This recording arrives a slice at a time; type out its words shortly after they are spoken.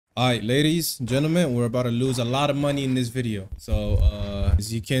Alright, ladies and gentlemen, we're about to lose a lot of money in this video. So,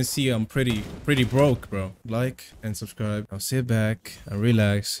 as you can see, I'm pretty broke, bro. Like and subscribe. Now sit back and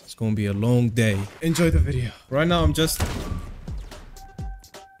relax. It's gonna be a long day. Enjoy the video. Right now, I'm just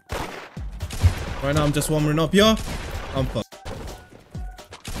warming up, y'all. I'm fucked.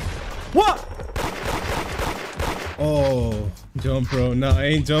 What? Oh, jump, bro. No, I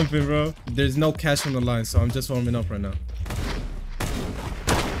ain't jumping, bro. There's no cash on the line, so I'm just warming up right now.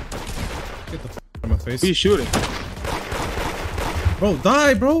 Get the f out of my face. Who are you shooting? Bro,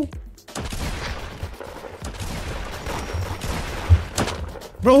 die, bro.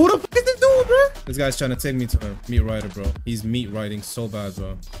 Bro, who the fuck is this dude, bro? This guy's trying to take me to a meat rider, bro. He's meat riding so bad,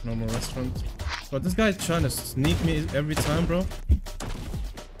 bro. Normal restaurant. Bro, this guy's trying to sneak me every time, bro.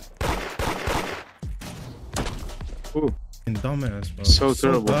 Ooh. Dumbass, bro. So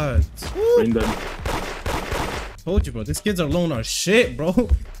terrible. Bad. Bring them. Told you, bro. These kids are alone are shit, bro.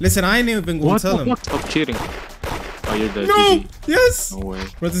 Listen, I ain't even gonna tell him. Stop cheating. Oh, you're dead. No! GG. Yes! No way.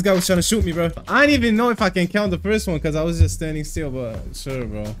 Bro, this guy was trying to shoot me, bro. I didn't even know if I can count the first one because I was just standing still, but sure,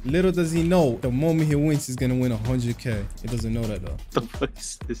 bro. Little does he know, the moment he wins, he's gonna win 100K. He doesn't know that, though. What the fuck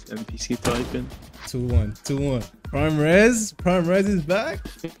is this NPC typing? 2-1. 2-1. Prime Rez is back?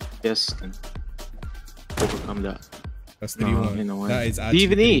 Yes, can overcome that. That's 3-1. No, you know what? That is Did actually he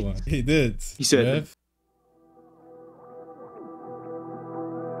even 3-1. eat? He did. He said... Rev.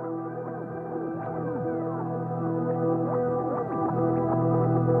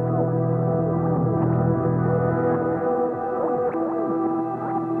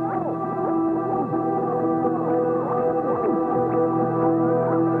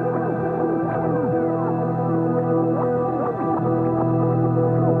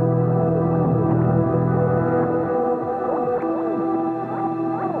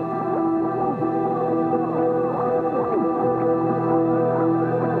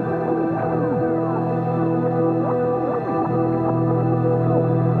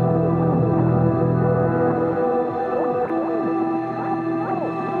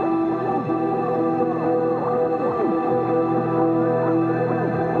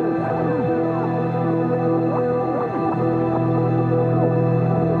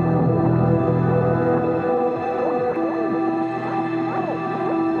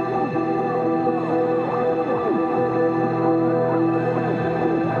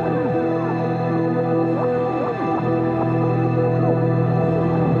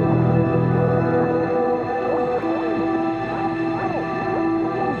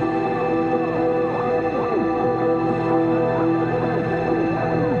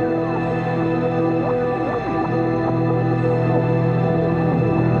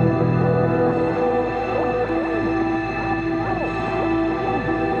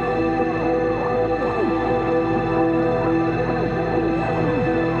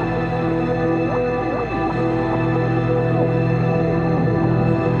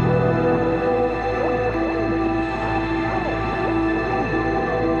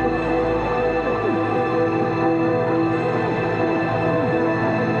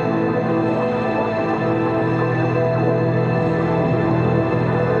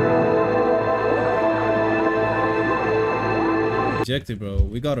 Rejected, bro.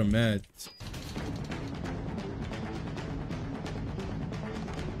 We got her mad.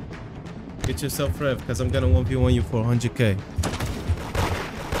 Get yourself rev, because I'm gonna 1v1 you for 100K.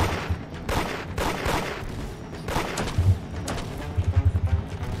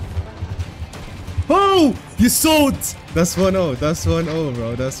 Oh! You sold! That's 1-0. That's 1-0,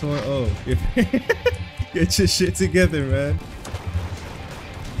 bro. That's 1-0. Get your shit together, man.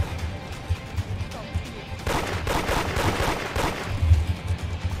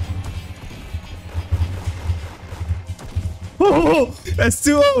 Oh, that's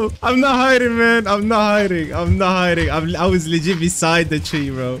 2-0. I'm not hiding, man. I'm not hiding. I was legit beside the tree,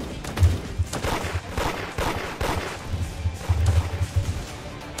 bro.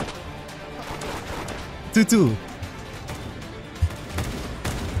 Two.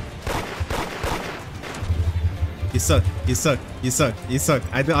 You suck.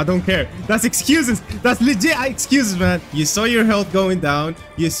 I don't care. That's excuses. That's legit excuses, man. You saw your health going down.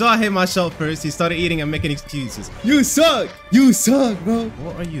 You saw I hit my shot first. You started eating and making excuses. You suck, bro.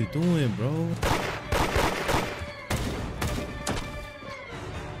 What are you doing, bro?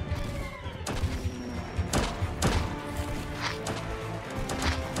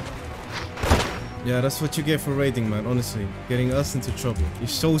 Yeah, that's what you get for raiding, man. Honestly, getting us into trouble. You're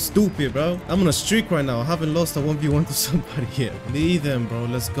so stupid, bro. I'm on a streak right now. I haven't lost a 1v1 to somebody yet. Leave them, bro.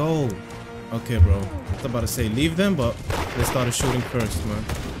 Let's go. Okay, bro. I was about to say leave them, but they started shooting first, man.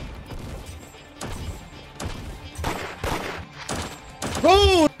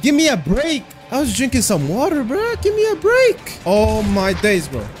 Bro, Give me a break. I was drinking some water, bro. Give me a break. Oh my days,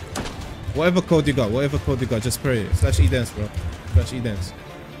 bro. Whatever code you got, just spray it. /E dance, bro. /E dance.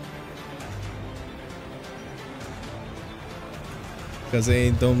 Cause I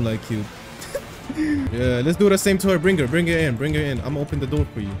ain't dumb like you. Yeah, let's do the same to her. Bring her in. I'm gonna open the door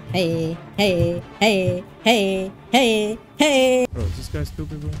for you. Hey. Bro, is this guy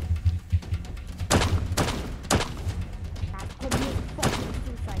stupid, bro?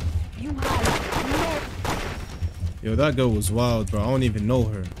 Yo, that girl was wild, bro. I don't even know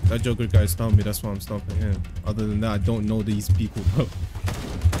her. That Joker guy stomped me. That's why I'm stomping him. Other than that, I don't know these people, bro.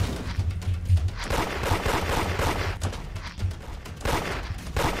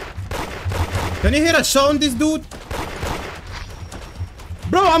 Can you hear a shot on this dude?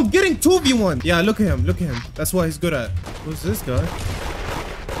 Bro, I'm getting 2v1. Yeah, look at him. That's what he's good at. Who's this guy?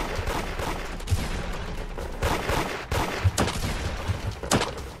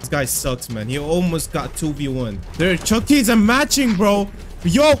 This guy sucks, man. He almost got 2v1. Their Chuckies are matching, bro.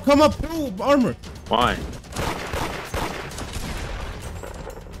 Yo, come up through armor. Why?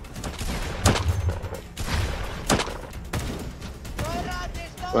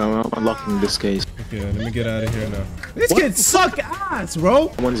 Well, I'm unlocking this case. Okay, let me get out of here now. This kid suck ass,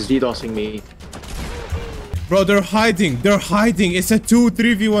 bro. Someone's DDoSing me. Bro, they're hiding. It's a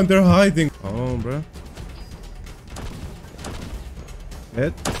 2-3v1. They're hiding. Oh, bro.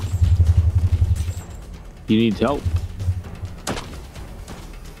 Hit. You need help.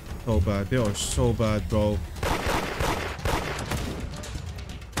 So bad. They are so bad, bro.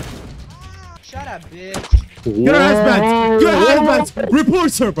 Shut up, bitch. Get her ass back.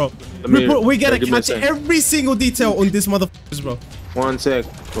 Report her, bro. Report. We gotta catch every single detail on this motherfuckers, bro. 1 sec,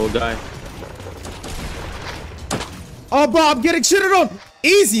 little guy. Oh, bro, I'm getting shitted on.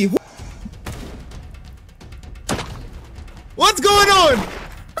 Easy. What's going on?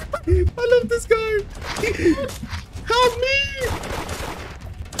 I love this guy. Help me.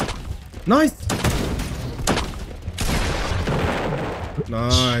 Nice.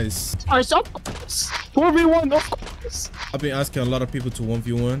 Nice. 4v1, of course. I've been asking a lot of people to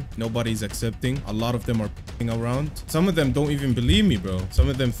 1v1. Nobody's accepting. A lot of them are p***ing around. Some of them don't even believe me, bro. Some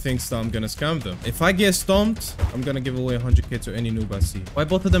of them thinks that I'm gonna scam them. If I get stomped, I'm gonna give away 100k to any noob I see. Why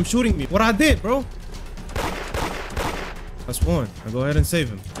both of them shooting me? What I did, bro? That's one. I go ahead and save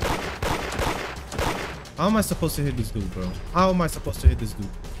him. How am I supposed to hit this dude, bro? How am I supposed to hit this dude?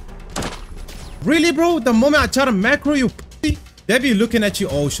 Really, bro? The moment I try to macro you, they be looking at you.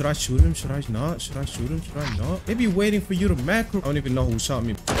 Oh, should I shoot him? Should I not? Should I shoot him? Should I not? They be waiting for you to macro. I don't even know who shot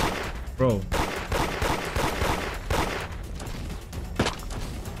me, bro.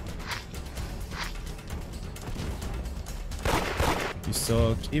 You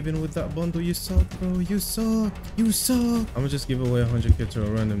suck. Even with that bundle, you suck, bro. You suck. You suck. I'm gonna just give away 100k to a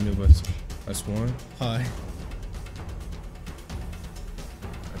random noob. That's one. Hi.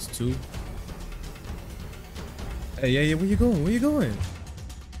 That's two. Hey, yeah, where you going? Where you going?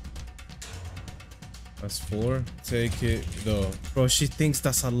 That's 4. Take it, though. Bro, she thinks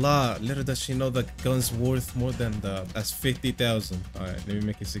that's a lot. Little does she know the gun's worth more than that. That's 50,000. Alright, let me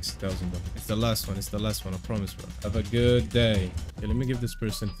make it 60,000, though. It's the last one. I promise, bro. Have a good day. Okay, let me give this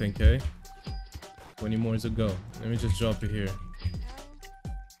person 10k. 20 more to go. Let me just drop it here.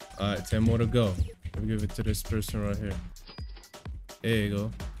 Alright, 10 more to go. Let me give it to this person right here. There you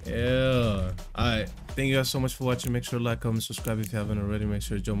go. Yeah. Alright. Thank you guys so much for watching. Make sure to like, comment, subscribe if you haven't already. Make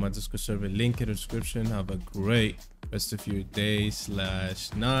sure to join my Discord server. Link in the description. Have a great rest of your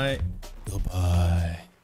day/night. Goodbye.